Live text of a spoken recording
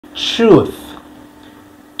truth,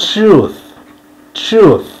 truth,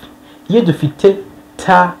 truth. Iyo dufite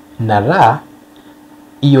ta na ra,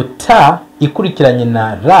 iyo ta ikurikiranye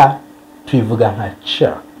na ra tuivuga nka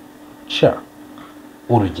cha, cha.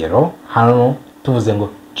 Urugero hano tuvuze ngo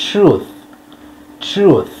truth,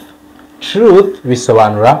 truth, truth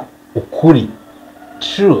bisobanura ukuri,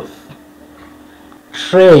 truth.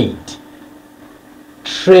 Trade,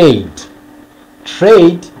 trade,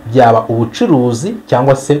 trade byaba ubucuruzi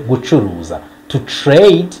cyangwa se gucuruza. To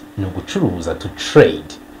trade ni gucuruza, to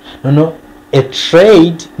trade. No, a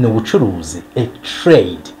trade ni ubucuruzi, a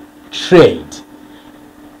trade, trade.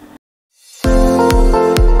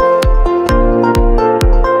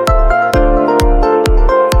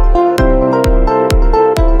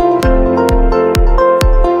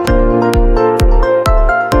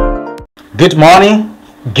 Good morning,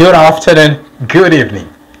 good afternoon, good evening.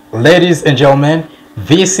 Ladies and gentlemen,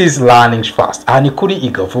 this is Learning Fast.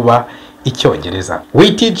 Kwiga VUBA ICYONGEREZA.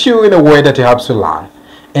 We teach you in a way that helps you learn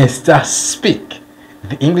and start speak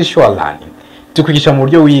the English you are learning. Tukwigisha mu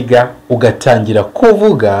buryo wiga ugatangira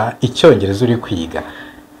kuvuga icyongereza uri kwiga.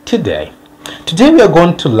 Today we are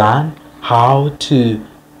going to learn how to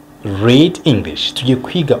read English. Tugiye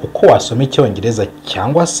kwiga uko wasoma icyongereza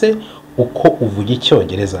cyangwa se uko uvuga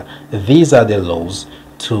icyongereza. These are the laws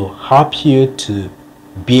to help you to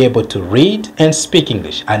be able to read and speak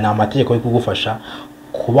English. Ana amategeko yo kugufasha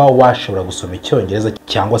kuba washobora gusoma icyongereza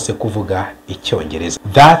cyangwa se kuvuga icyongereza.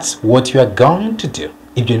 That's what you are going to do.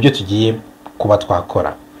 Ibyo nibyo tugiye kuba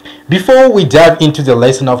twakora. Before we dive into the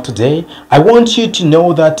lesson of today, I want you to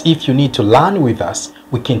know that if you need to learn with us,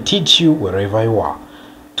 we can teach you wherever you are.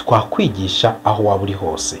 Twakwigisha aho waba uri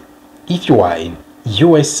hose. If you are in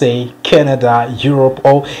USA, Canada, Europe,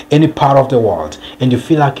 or any part of the world, and you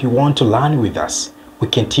feel like you want to learn with us, we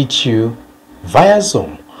can teach you via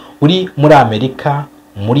Zoom. Uri muri Amerika,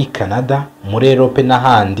 muri Canada, muri Europe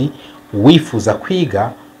n'ahandi, wifuza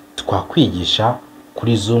kwiga, twakwigisha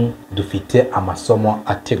kuri Zoom. Dufite amasomo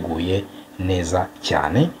ateguye neza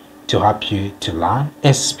cyane to help you to learn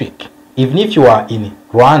and speak. Even if you are in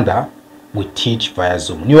Rwanda, we teach via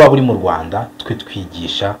Zoom. Niba uri mu Rwanda,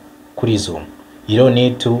 twigisha kuri Zoom. You don't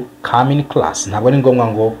need to come in class. Ntabwo ari ngombwa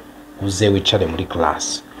ngo uze wicare muri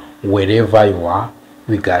class. Wherever you are,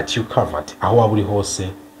 we got you covered. Aho waba uri hose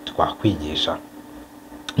twakwigisha.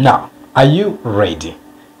 Now, are you ready?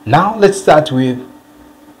 Now let's start with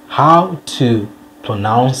how to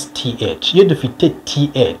pronounce TH. Iyo dufite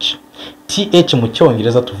TH. TH mu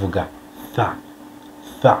cyongereza tuvuga tha,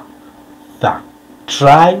 tha, tha.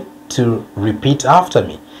 Try to repeat after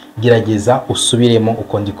me. Gerageza usubiremo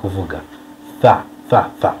uko ndi kuvuga. Tha, tha,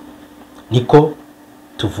 tha. Niko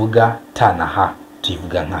tuvuga ta na ha.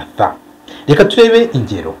 Tuvuga nka tha. Reka turebe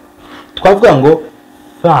ingero. Twavuga ngo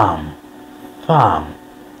thumb, thumb.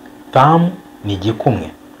 Thumb ni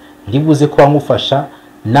igikumwe. Ndibuze kuba ngufasha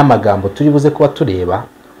n'amagambo turi buze kuba tureba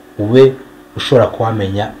ube ushobora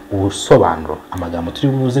kuhamenya ubusobanuro. Amagambo turi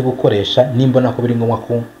buze gukoresha nimbona ko biri ngombwa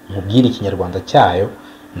ko nkubwira ikinyarwanda cyayo,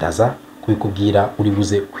 ndaza kubikubwira uri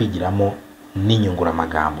buze kwigiramo n'inyungura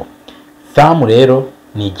amagambo. Thumb rero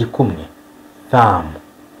ni igikumwe. Thumb.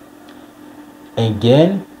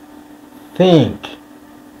 Again, think.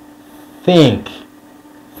 Think.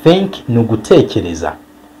 Think ni ugutekereza.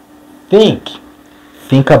 Think.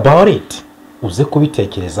 Think about it. Uze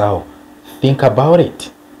kubitekerezaho. Think about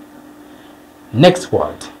it. Next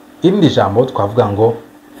word. Irindi jambo twavuga ngo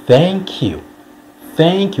thank you.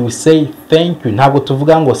 Thank you. We say thank you. Ntabwo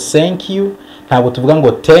tuvuga ngo thank you. Ntabwo tuvuga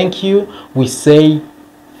ngo thank you. We say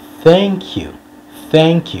thank you.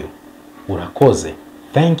 Thank you. Urakoze.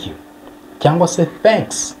 Thank you. Cyangwa se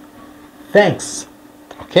thanks. Thanks.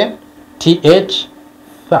 Okay? TH.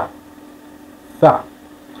 Tha. Tha.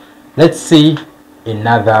 Let's see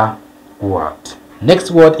another word.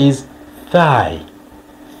 Next word is thigh.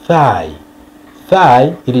 Thigh.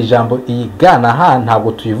 Thigh iri jambo igana ha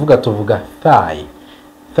ntabwo tuyivuga tuvuga thigh.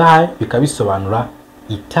 Thigh bikabisobanura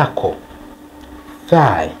itako.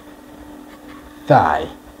 Thigh. Thigh.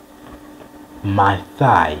 My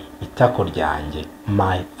thigh. Itako ryanjye.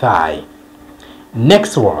 My thigh.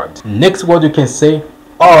 Next word. Next word you can say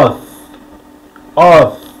oath.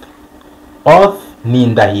 Oath. Oath ni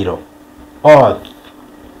indahiro. Oath.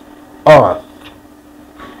 Oath.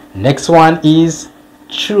 Next one is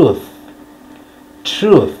truth.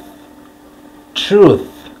 Truth. Truth.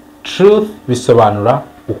 Truth bisobanura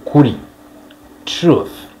ukuri.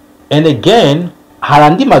 Truth. And again, hari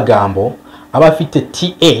andi magambo aba afite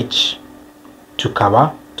TH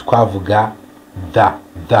tukaba twavuga the.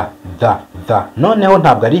 Noneho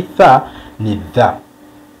ntabwo ari tha ni the.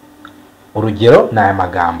 Urugero na aya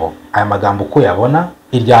magambo. Aya magambo uko yabona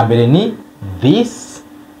irya mbere ni this,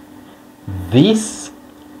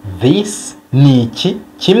 ni iki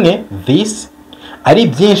kimwe, this. Ari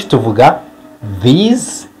byinshi tuvuga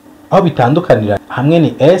these, aho bitandukanira hamwe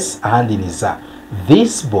ni s ahandi ni za.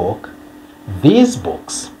 This book, these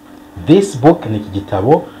books, this book ni iki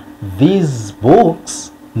gitabo, these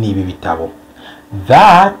books ni ibi bitabo.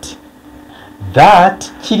 That,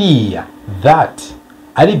 kiriya, that.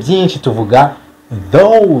 Ari byinshi tuvuga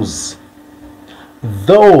those,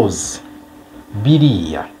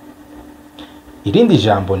 biriya. Irindi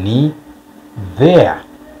jambo ni there,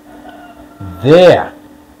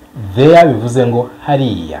 bivuze ngo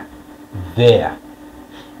hariya, there.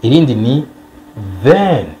 Irindi ni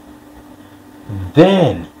then,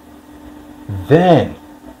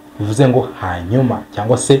 bivuze ngo hanyuma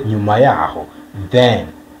cyangwa se nyuma yaho, then.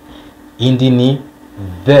 Indi ni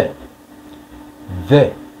the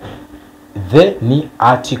ni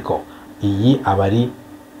article. Iyi aba ari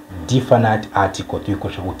definite article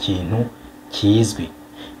tuyikoresha ku kintu kizwi.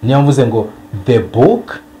 Niyo mvuze ngo the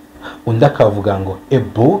book, undi akavuga ngo a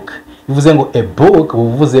book, bivuze ngo a book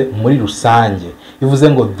buvuze muri rusange. Bivuze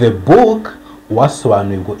ngo the book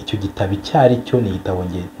wasobanuye ngo icyo gitabo cyari cyo ni igitabo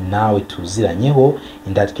nge nawe tuziranyeho.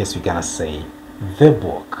 In that case we gonna say the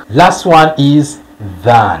book. Last one is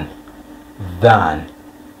than.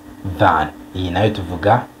 Iyi nayo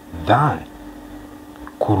tuvuga than,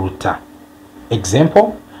 kuruta.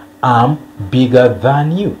 Example, I'm bigger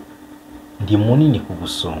than you. Ndi munini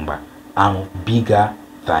kugusumba. I'm bigger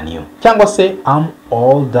than you. Cyangwa se I'm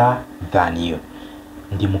older than you.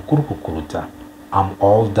 Ndi mukuru kukuruta. I'm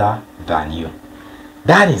older than you.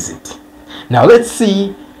 That is it. Now let's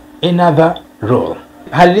see another rule.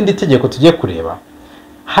 Hari irindi tegeko tugiye kureba.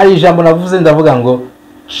 Hari ijambo navuze ndavuga ngo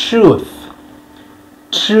truth.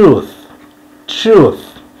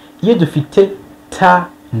 Iyo dufite ta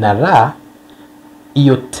na ra,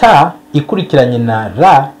 iyo ta ikurikiranye na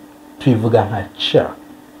ra tubivuga nka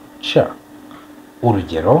cha.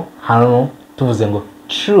 Urugero hano tuvuze ngo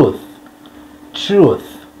truth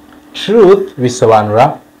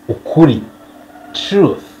bisobanura ukuri,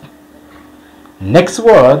 truth. Next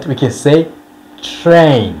word we can say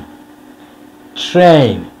train.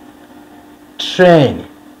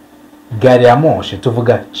 Gari ya moshi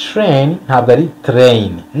tuvuga train, ntabwo ari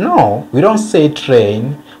train. No, we don't say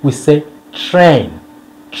train, we say train.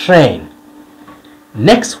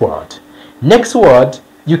 Next word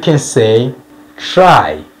you can say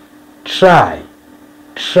try.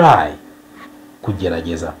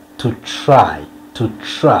 Kugerageza, to try,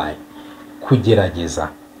 kugerageza.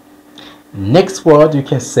 Next word you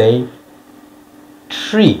can say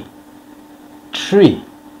tree.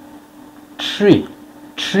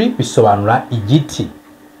 Bisobanura igiti,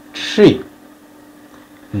 tree.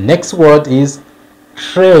 Next word is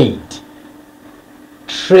trade.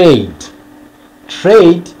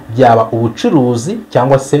 Byaba ubucuruzi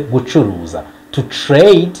cyangwa se gucuruza. To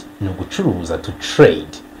trade ni gucuruza, to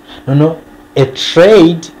trade. No, a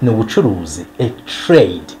trade ni ubucuruzi, a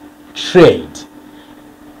trade.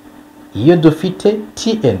 Iyo dufite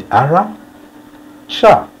t and r,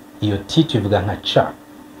 cha, iyo t tuvuga nka cha,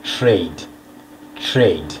 trade.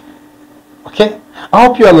 Okay, I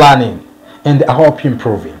hope you are learning and I hope you're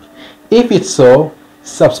improving. If it's so,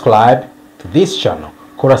 subscribe to this channel.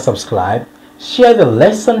 Kora subscribe, share the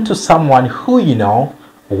lesson to someone who you know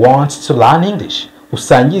wants to learn English.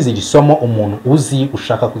 Usangize iri somo umuntu uzi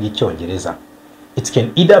ushaka kugira Icyongereza. It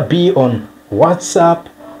can either be on WhatsApp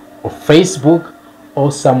or Facebook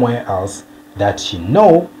or somewhere else that you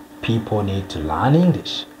know people need to learn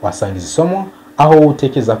English. Wasangize isomo aho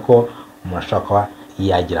utekereza ko murashaka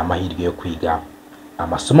yagira amahirwe yo kwiga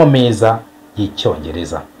amasomo meza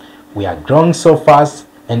y'Icyongereza. We are growing so fast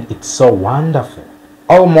and it's so wonderful.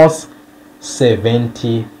 Almost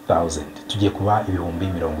 70,000. Tugiye kuba ibihumbi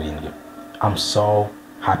 70. I'm so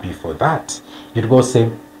happy for that. Rwose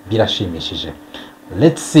birashimishije.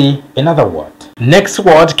 Let's see another word. Next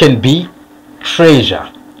word can be treasure.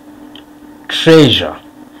 Treasure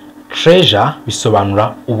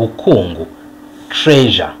bisobanura ubukungu.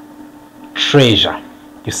 Treasure.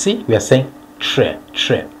 You see, we are saying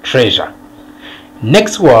treasure.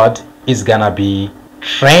 Next word is gonna be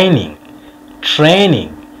training.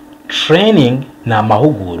 Na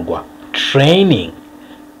amahugurwa. Training.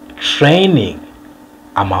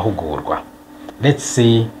 Amahugurwa. Let's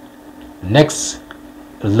see next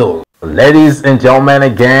rule. Ladies and gentlemen,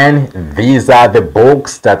 again, these are the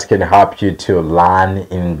books that can help you to learn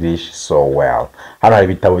English so well. Hano hari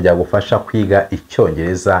ibitabo byagufasha kwiga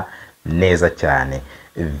Icyongereza neza cyane.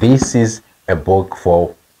 This is a book for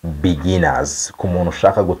beginners. Ku muntu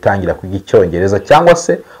ushaka gutangira kwiga Icyongereza cyangwa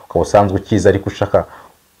se ukaba usanzwe ukiza ariko ushaka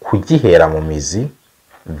kugihera mu mizi,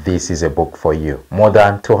 this is a book for you. More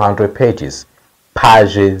than 200 pages,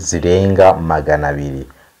 page zirenga magana abiri.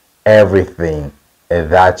 Everything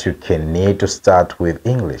that you can need to start with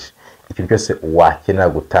English. Ikintu cyose wakenera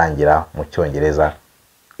gutangira mu Cyongereza,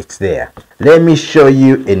 it's there. Let me show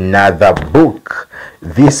you another book.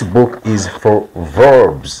 This book is for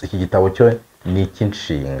verbs. Iki gitabo cyo ni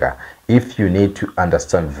icy'inshinga. If you need to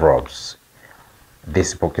understand verbs,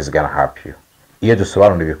 this book is gonna help you. Iyo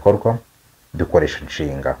dusobanura ibikorwa, dukoresha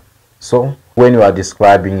inshinga. So when you are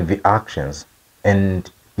describing the actions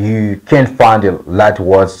and you can't find the right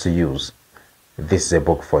words to use, this is a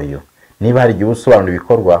book for you. Niba hari igihe usobanura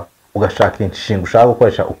ibikorwa ugashaka inshinga ushaka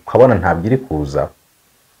gukoresha ukabona ntabwo iri kuza,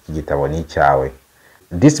 iki gitabo ni icyawe.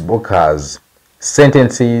 This book has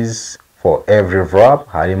sentences for every verb,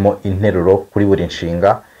 harimo interuro kuri buri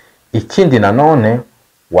nshinga. Ikindi nanone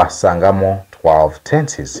wasangamo 12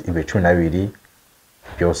 tenses, ibi 12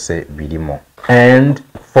 byose birimo. And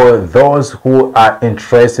for those who are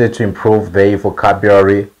interested to improve their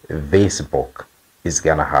vocabulary, this book is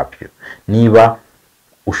gonna help you. Niba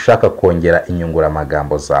ushaka kongera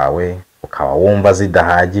inyunguramagambo zawe ukaba wumva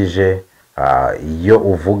zidahagije, iyo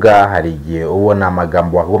uvuga hari igihe ubona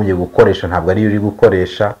amagambo wagombye gukoresha ntabwo ari uri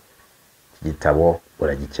gukoresha, igitabo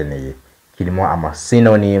uragikeneye. Kirimo ama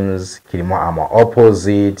synonyms, kirimo ama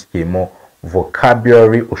opposite, kirimo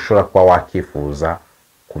vocabulary ushobora kuba wakifuza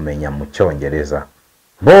kumenya mu Cyongereza,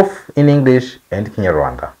 both in English and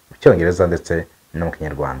Kinyarwanda. Mu Cyongereza ndetse no mu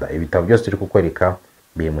Kinyarwanda. Ibitabo byose turi kukwereka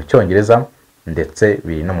biri mu Cyongereza ndetse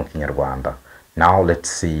biri no mu Kinyarwanda. Now let's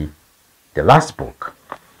see the last book.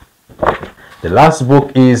 The last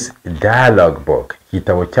book is dialogue book.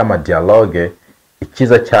 Igitabo cy'ama dialogue.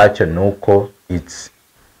 Ikiza cyacyo nuko it's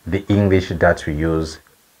the English that we use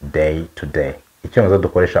day to day. Icyongereza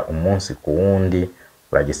dukoresha umunsi ku wundi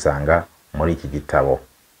uragisanga muri iki gitabo.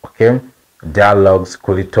 Okay? Dialogues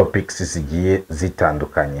kuri topics zigiye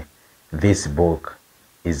zitandukanye. This book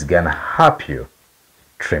is gonna help you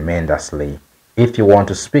tremendously if you want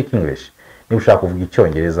to speak English. Niba ushaka kuvuga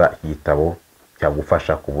Icyongereza, igitabo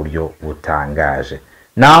cyagufasha ku buryo butangaje.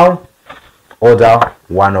 Now, order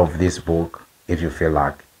one of this book if you feel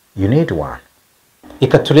like you need one.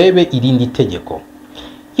 Eka turebe irindi tegeko.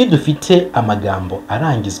 Iyo dufite amagambo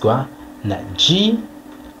arangizwa na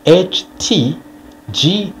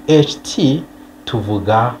GHT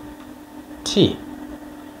tuvuga T.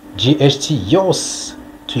 GHT yose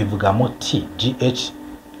tuyivugamo T. GH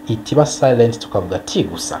itiba silent tukavuga T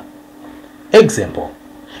gusa. Example,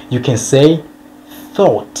 you can say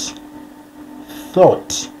thought.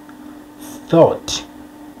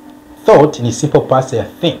 Thought ni simple past ya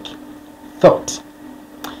think. Thought.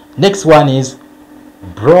 Next one is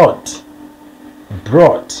brought.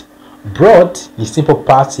 Brought is simple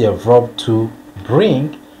past ya verb to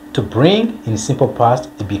bring. To bring in simple past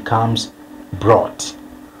it becomes brought.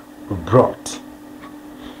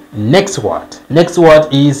 Next word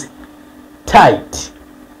is tight.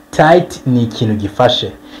 Tight ni ikintu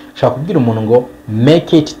gifashe. Ushaka kubwira umuntu ngo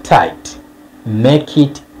make it tight.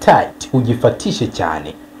 Ugifatishe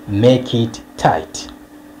cyane. Make it tight.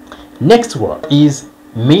 Next word is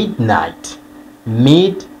midnight.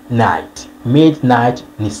 Midnight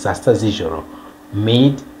ni saa sita z'ijoro.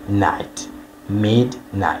 Midnight.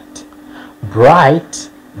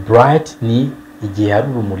 Bright ni igihe hari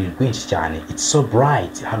urumuri rwinshi cyane. It's so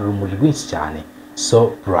bright. Hari urumuri rwinshi cyane.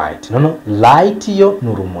 So bright. No. Light yo ni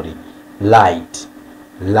urumuri. Light.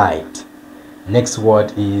 Next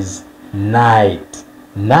word is night.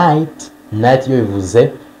 Night yo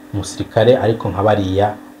bivuze umusirikare ariko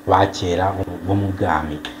nk'abariya bakera bo mu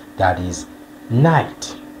bwami. That is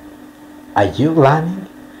night. Are you learning?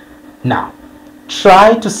 Now,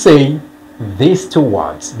 try to say these two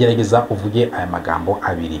words. Gerageza uvuge aya magambo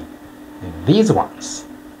abiri. These ones.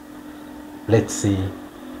 Let's see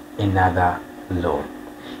another law.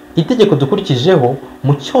 Itegeko dukurikijeho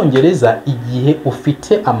mu Cyongereza igihe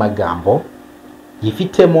ufite amagambo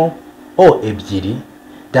yifitemo o ebyiri,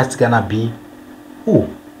 that's gonna be u.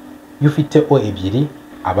 Yufite o ebyiri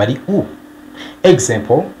abari u.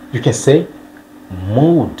 Example, you can say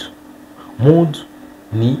mood. Mood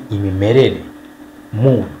ni imimerere.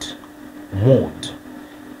 Mood.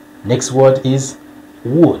 Next word is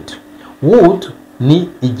wood. Wood ni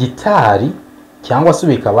igitari cyangwa se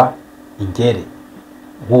bikaba ingere.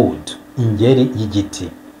 Wood, ingeri y'igiti.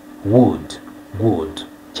 Wood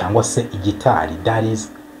cyangwa se igitari, that is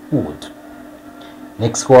wood.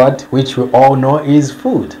 Next word which we all know is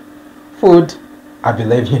food. Food, I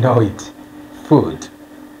believe you know it. Food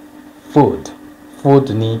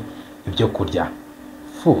ni ibyo kurya.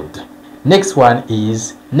 Food. Next one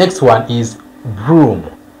is broom.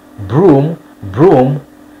 broom, broom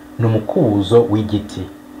ni umukubuzo w'igiti,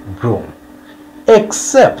 broom.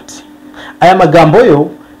 Except aya magambo yo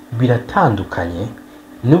biratandukanye,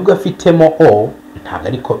 nubwo afitemo o ntabwo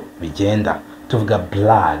ariko bigenda. Tuvuga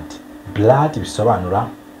blood, blood bisobanura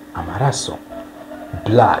amaraso,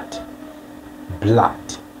 blood,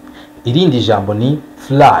 blood. Irindi jambo ni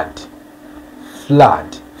flood, flood,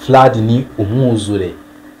 flood ni umwuzure,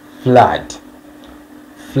 flood,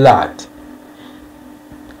 flood.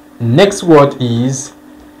 Next word is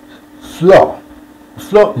floor,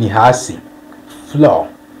 floor ni hasi, floor,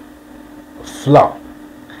 floor.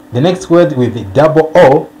 The next word with the double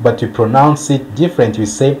O, but we pronounce it different, we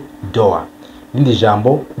say door. Irindi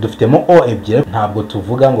jambo dufitemo o ebyiri, ntabwo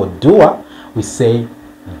tuvuga ngo door, we say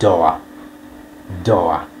door,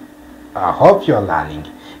 door. I hope you're learning.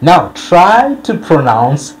 Now try to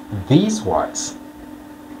pronounce these words.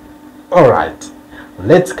 Alright,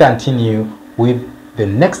 let's continue with the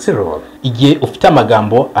next rule. Igihe ufite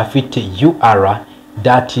amagambo afite UR,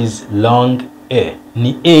 that is long A.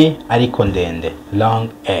 Ni A ariko ndende, long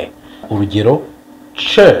A. Urugero,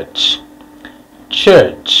 church,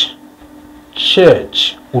 church,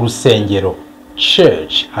 church. Urusengero,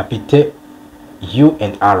 church, hafite U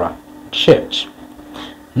and R, church.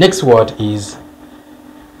 Next word is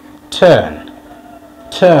turn,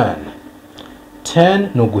 turn, turn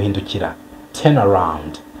ni uguhindukira, turn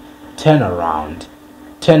around, turn around,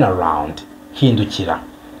 turn around, hindukira.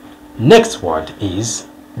 Next word is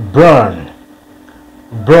burn,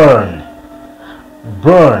 burn,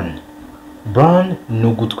 burn, burn ni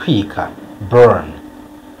ugutwika, burn,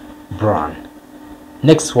 burn.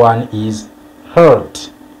 Next one is hurt,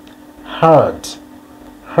 hurt,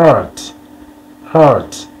 hurt,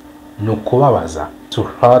 hurt ni ukubabaza, to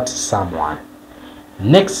hurt someone.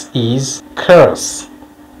 Next is curse,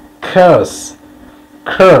 curse,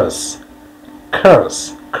 curse,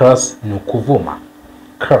 curse, curse ni ukuvuma,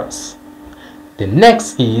 curse. The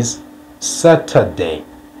next is Saturday,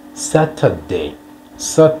 Saturday,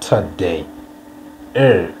 Saturday,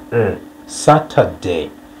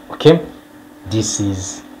 Saturday. Okay, this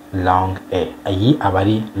is long A. Ayi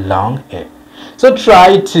abari long A. So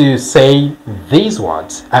try to say these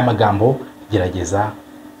words. Amagambo gerageza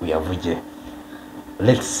uyavuge.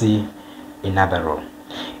 Let's see another rule.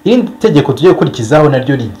 Iri tegeko tugiye gukurikizaho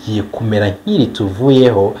naryo rigiye kumera nk'iri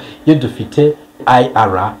tuvuyeho. Iyo dufite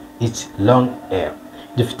IR, it's long A.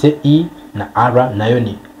 Dufite I na R, nayo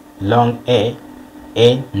ni long A,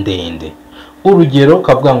 A ndende. Urugero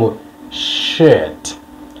kavuga ngo shirt,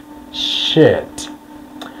 shirt.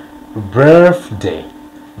 Birthday,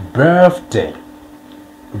 birthday,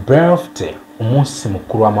 birthday, umunsi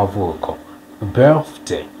mukuru w'amavuko,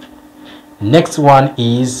 birthday. Next one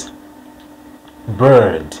is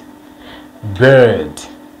bird, bird,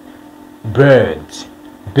 bird,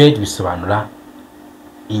 bird bisobanura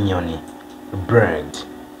inyoni, bird.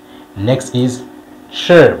 Next is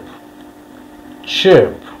chirp,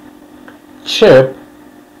 chirp, chirp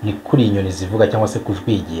ni kuri inyoni zivuga cyangwa se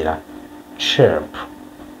kujwigira, chirp,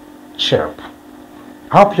 chirp.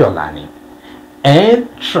 I hope you're learning. And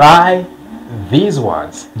try these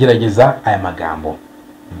words. Gerageza aya magambo.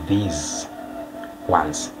 These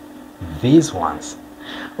ones. These ones.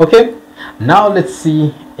 Okay? Now let's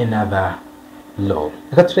see another law.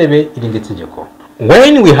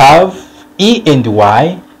 When we have E and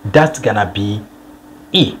Y, that's gonna be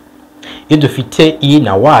E. Iyo dufite E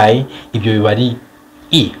na Y, ibyo biba ari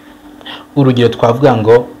E. Urugero twavuga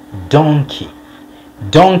ngo donkey.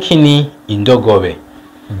 Donkey ni indogobe.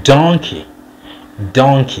 Donkey,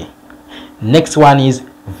 donkey. Next one is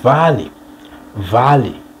valley,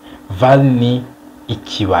 valley. Valley ni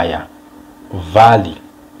ikibaya. Valley,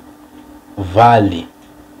 valley.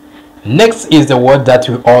 Next is the word that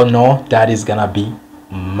we all know, that is gonna be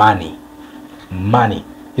money, money.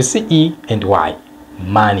 You see E and Y,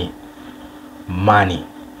 money, money.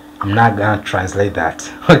 I'm not gonna translate that,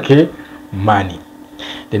 okay? Money.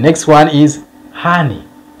 The next one is honey.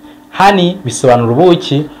 Honey bisobanura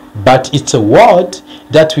ubuki, but it's a word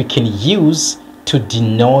that we can use to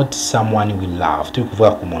denote someone we love. Turi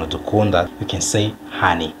kuvuga ku muntu dukunda, we can say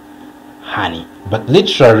honey, honey. But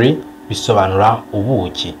literally bisobanura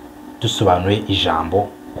ubuki. Dusobanure ijambo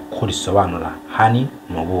uko risobanura honey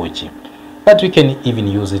mu buki. But we can even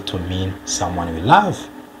use it to mean someone we love.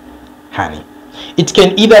 Honey. It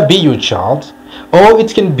can either be your child or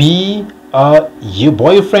it can be your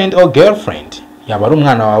boyfriend or girlfriend. Yaba ari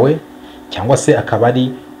umwana wawe cyangwa se akaba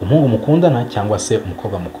ari umuhungu mukundana cyangwa se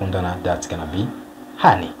umukobwa mukundana. That's gonna be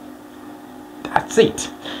honey. That's it.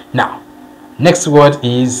 Now, next word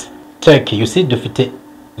is turkey. You see dufite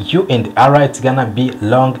U and R, it's gonna be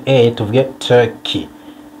long A to get turkey.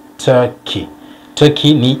 turkey.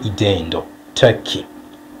 Turkey ni idendo. Turkey.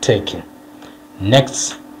 Taking.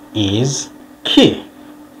 Next is key.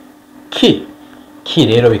 Key. Key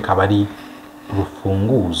rero bikaba ari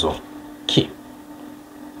rufunguzo. Key.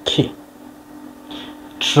 Key.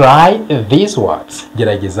 Try these words.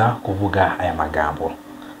 Gerageza kuvuga aya magambo.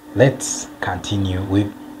 Let's continue with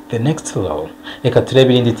the next law. Reka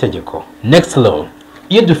turebe irindi tegeko. Next law.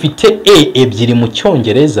 Iyo dufite e ebyiri mu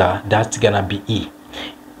cyongereza, that's gonna be e.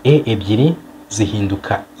 E ebyiri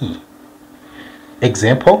zihinduka e.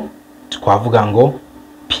 Example, twavuga ngo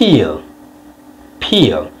peel.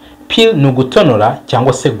 Peel. Peel ni ugutonora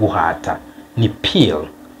cyangwa se guhata. Ni peel.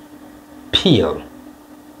 Peel.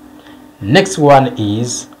 Next one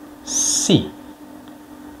is see.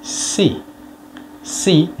 See.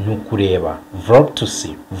 See ni ukureba. Verb to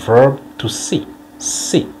see. Verb to see.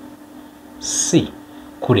 See. See.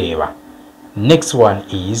 Kureba. Next one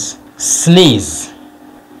is sneeze.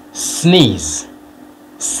 Sneeze.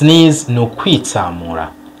 Sneeze ni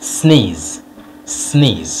ukwitsamura. Sneeze.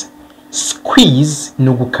 Sneeze. Squeeze ni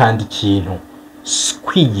ugukanda ikintu.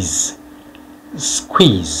 Squeeze.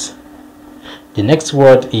 Squeeze. The next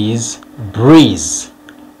word is breeze.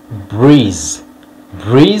 Breeze.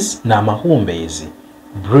 Breeze ni amahumbezi.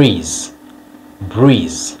 Breeze.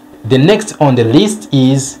 Breeze. The next on the list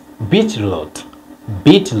is beetroot.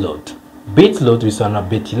 Beetroot. Beetroot bisobanura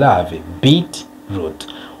betilave. Beetroot.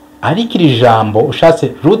 Ariko iri jambo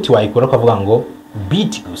ushatse root wayikora ukavuga ngo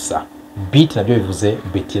beet gusa. Beet nabyo bivuze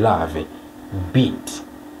betilave. Beet.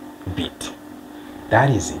 Beet. That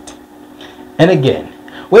is it. And again,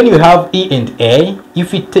 when you have e and a,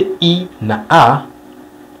 if it e na a,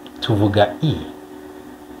 tuvuga e.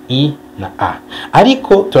 E na a.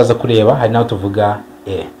 Ariko turaza kureba hari naho tuvuga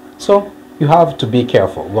e. So you have to be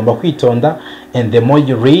careful. Ugomba kwitonda, and the more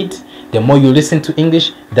you read, the more you listen to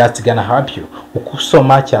English, that's gonna help you. Uko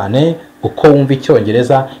usoma cyane, uko wumva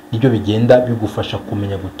icyongereza, nibyo bigenda bigufasha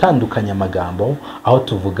kumenya gutandukanya amagambo, aho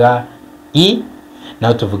tuvuga e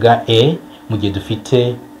naho tuvuga e mu gihe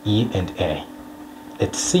dufite e and a.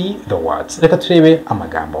 Let's see the words. Reka turebe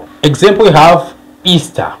amagambo. Example, we have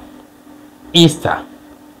Easter. Easter.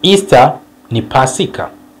 Easter ni Pasika.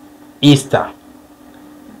 Easter.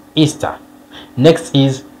 Easter. Next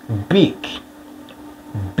is beak.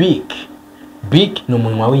 Beak. Beak ni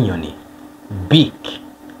umunwa w'inyoni. Beak.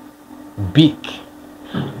 Beak.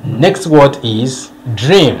 Next word is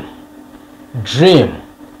dream. Dream.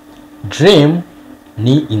 Dream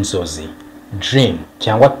ni inzozi. Dream.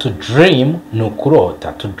 Cyangwa to dream ni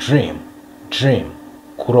ukurota. To dream. Dream.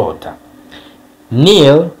 Kurota.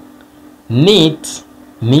 Kneel. Neat.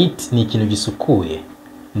 Neat ni ikintu gisukuye.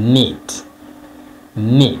 Neat.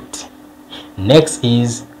 Neat. Next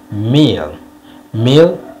is meal.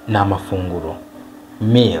 Meal ni amafunguro.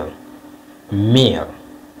 Meal. Meal.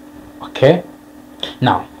 Okay?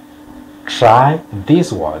 Now, try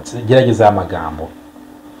these words. Gerageza amagambo.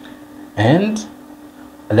 And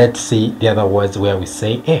let's see the other words where we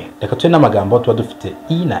say a. Reka tuwe n'amagambo tuba dufite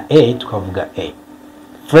e na a tukavuga a.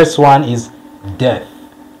 First one is death.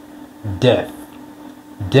 Death.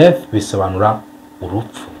 Death bisobanura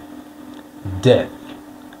urupfu. Death.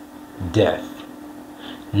 Death.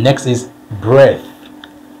 Next is breath.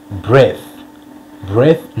 Breath.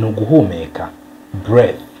 Breath ni uguhumeka.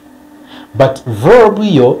 Breath. But verb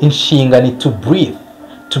yo inshinga ni to breathe.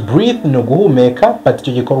 To breathe ni uguhumeka, but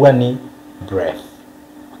icyo gikorwa ni breath.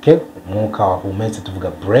 Okay? Umwuka wahumetse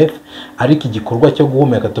tuvuga breath, ariko igikorwa cyo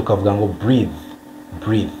guhumeka tukavuga ngo breathe.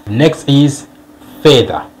 Breathe. Next is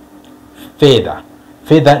feather. Feather.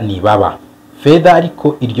 Feather ni baba. Feather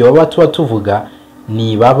ariko iryo baba tuba tuvuga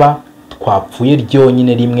ni baba twapfuye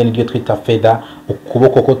ryonyine rimwe niryo twita feather,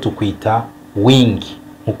 ukuboko ko tukwita wing.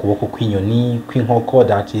 Ukuboko kw'inyoni kw'inkoko,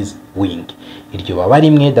 that is wing. Iryo baba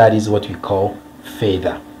rimwe, that is what we call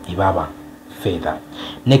feather. Ibaba. Feather.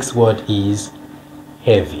 Next word is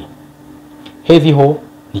heavy. Heavy ho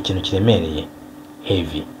ni ikintu kiremereye.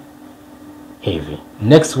 Heavy. Heavy.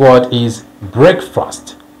 Next word is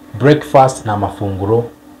breakfast. Breakfast na mafunguro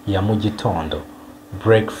ya mu gitondo.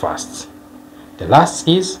 Breakfast. The last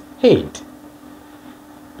is head.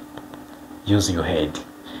 Use your head.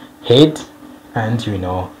 Head, and you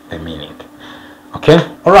know the meaning. Okay?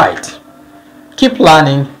 Alright. Keep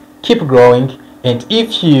learning, keep growing, and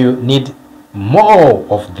if you need more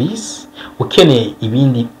of this, ukeneye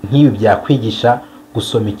ibindi nk'ibi byakwigisha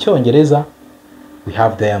gusoma icyongereza, we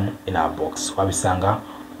have them in our box. Wabisanga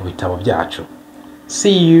mu bitabo byacu.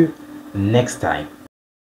 See you next time.